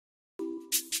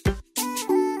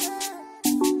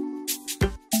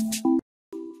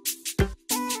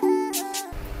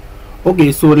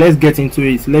Okay, so let's get into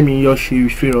it. Let me just show you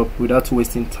straight up without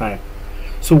wasting time.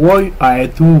 So what I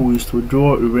do is to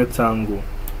draw a rectangle.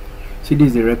 See,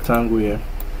 this is a rectangle here.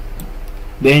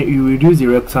 Then you reduce the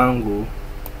rectangle.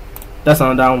 That's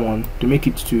another one to make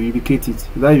it to ubicate it.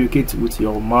 Either you ubicate it with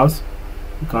your mouse,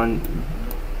 you can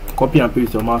copy and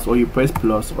paste your mouse, or you press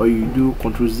plus, or you do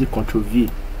Ctrl+Z,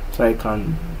 Ctrl+V, so I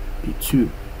can be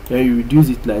 2. Then you reduce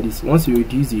it like this. Once you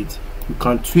reduce it, you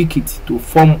can tweak it to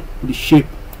form the shape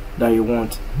that you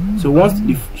want. So once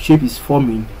the shape is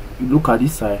forming, you look at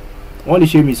this side. Once the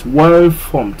shape is well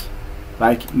formed,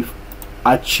 like you've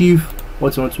achieved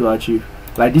what you want to achieve,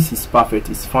 like this is perfect,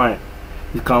 it's fine,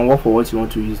 it can work for what you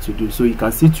want to use to do. So you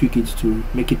can still tweak it to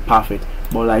make it perfect,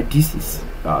 but like this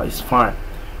is fine.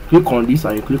 Click on this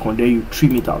and you click on there, you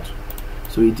trim it out,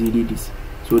 so it delete this.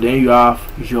 So then you have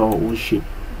your own shape,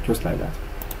 just like that.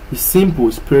 It's simple,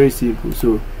 it's very simple.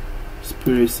 So it's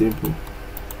very simple.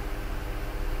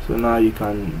 So now you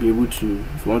can be able to,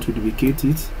 if you want to duplicate it,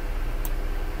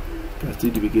 you can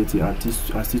still duplicate it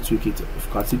and still tweak it. If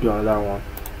you can still do another one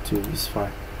too, it's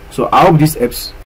fine. So I hope this helps.